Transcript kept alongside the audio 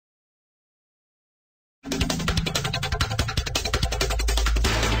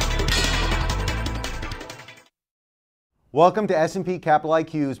Welcome to S&P Capital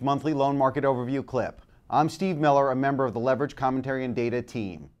IQ's monthly loan market overview clip. I'm Steve Miller, a member of the Leverage Commentary and Data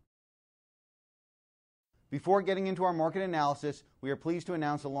team. Before getting into our market analysis, we are pleased to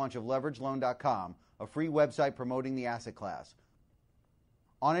announce the launch of LeverageLoan.com, a free website promoting the asset class.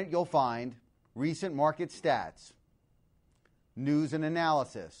 On it, you'll find recent market stats, news and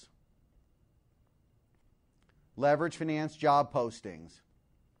analysis, leverage finance job postings,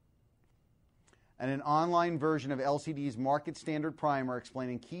 and an online version of LCD's market standard primer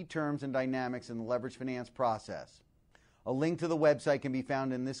explaining key terms and dynamics in the leverage finance process. A link to the website can be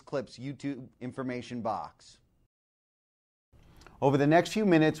found in this clip's YouTube information box. Over the next few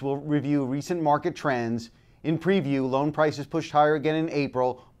minutes, we'll review recent market trends. In preview, loan prices pushed higher again in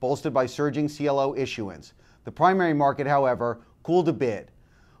April, bolstered by surging CLO issuance. The primary market, however, cooled a bit.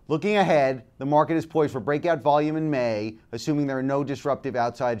 Looking ahead, the market is poised for breakout volume in May, assuming there are no disruptive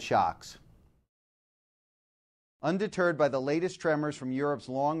outside shocks. Undeterred by the latest tremors from Europe's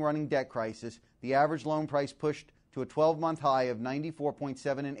long-running debt crisis, the average loan price pushed to a 12-month high of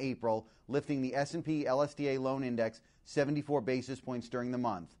 94.7 in April, lifting the S&P LSTA loan index 74 basis points during the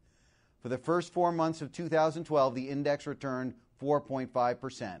month. For the first 4 months of 2012, the index returned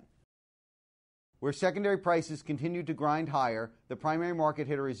 4.5%. Where secondary prices continued to grind higher, the primary market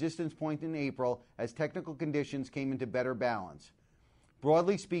hit a resistance point in April as technical conditions came into better balance.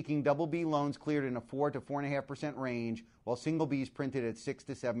 Broadly speaking, double B loans cleared in a 4 to 4.5% range, while single Bs printed at 6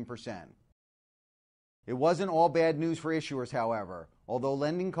 to 7%. It wasn't all bad news for issuers, however. Although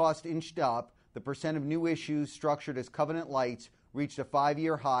lending costs inched up, the percent of new issues structured as covenant lights reached a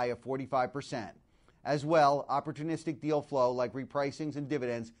 5-year high of 45%. As well, opportunistic deal flow like repricings and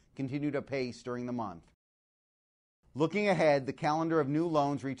dividends continued apace during the month. Looking ahead, the calendar of new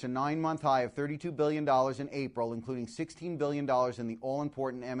loans reached a 9-month high of $32 billion in April, including $16 billion in the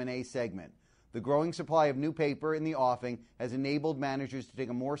all-important M&A segment. The growing supply of new paper in the offing has enabled managers to take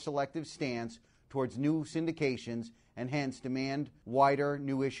a more selective stance towards new syndications and hence demand wider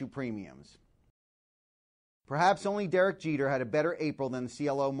new issue premiums. Perhaps only Derek Jeter had a better April than the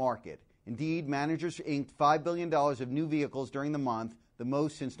CLO market. Indeed, managers inked $5 billion of new vehicles during the month, the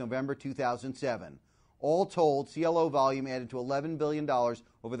most since November 2007. All told, CLO volume added to $11 billion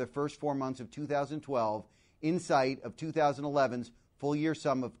over the first 4 months of 2012, in sight of 2011's full-year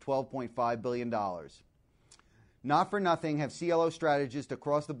sum of $12.5 billion. Not for nothing have CLO strategists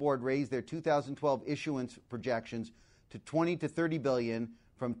across the board raised their 2012 issuance projections to $20 to $30 billion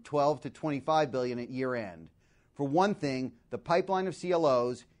from $12 to $25 billion at year-end. For one thing, the pipeline of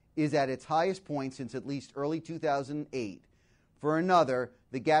CLOs is at its highest point since at least early 2008. For another,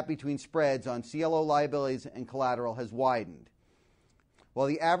 the gap between spreads on CLO liabilities and collateral has widened. While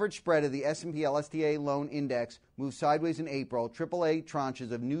the average spread of the S&P LSTA loan index moved sideways in April, AAA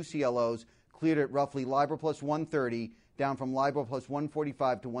tranches of new CLOs cleared at roughly LIBOR plus 130, down from LIBOR plus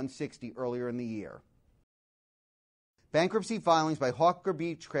 145 to 160 earlier in the year. Bankruptcy filings by Hawker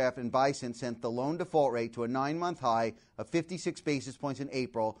Beechcraft and Bison sent the loan default rate to a 9-month high of 56 basis points in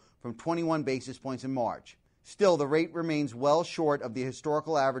April from 21 basis points in March. Still, the rate remains well short of the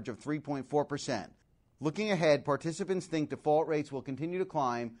historical average of 3.4%. Looking ahead, participants think default rates will continue to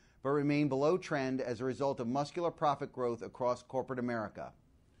climb but remain below trend as a result of muscular profit growth across corporate America.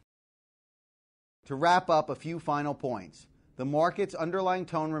 To wrap up, a few final points. The market's underlying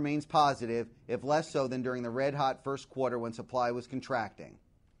tone remains positive, if less so than during the red-hot first quarter when supply was contracting.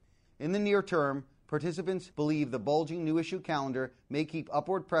 In the near term, participants believe the bulging new issue calendar may keep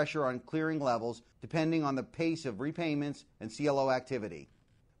upward pressure on clearing levels depending on the pace of repayments and CLO activity.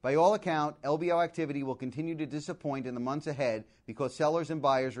 By all account, LBO activity will continue to disappoint in the months ahead because sellers and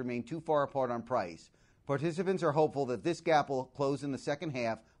buyers remain too far apart on price. Participants are hopeful that this gap will close in the second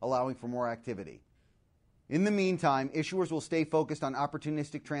half, allowing for more activity. In the meantime, issuers will stay focused on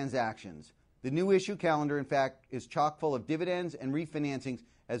opportunistic transactions. The new issue calendar, in fact, is chock full of dividends and refinancings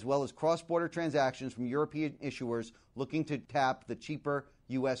as well as cross-border transactions from European issuers looking to tap the cheaper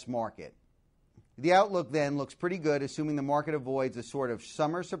U.S. market. The outlook then looks pretty good, assuming the market avoids a sort of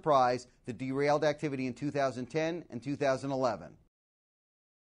summer surprise that derailed activity in 2010 and 2011.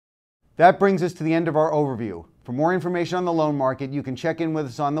 That brings us to the end of our overview. For more information on the loan market, you can check in with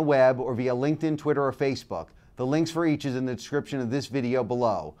us on the web or via LinkedIn, Twitter, or Facebook. The links for each is in the description of this video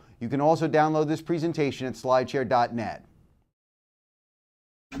below. You can also download this presentation at slideshare.net.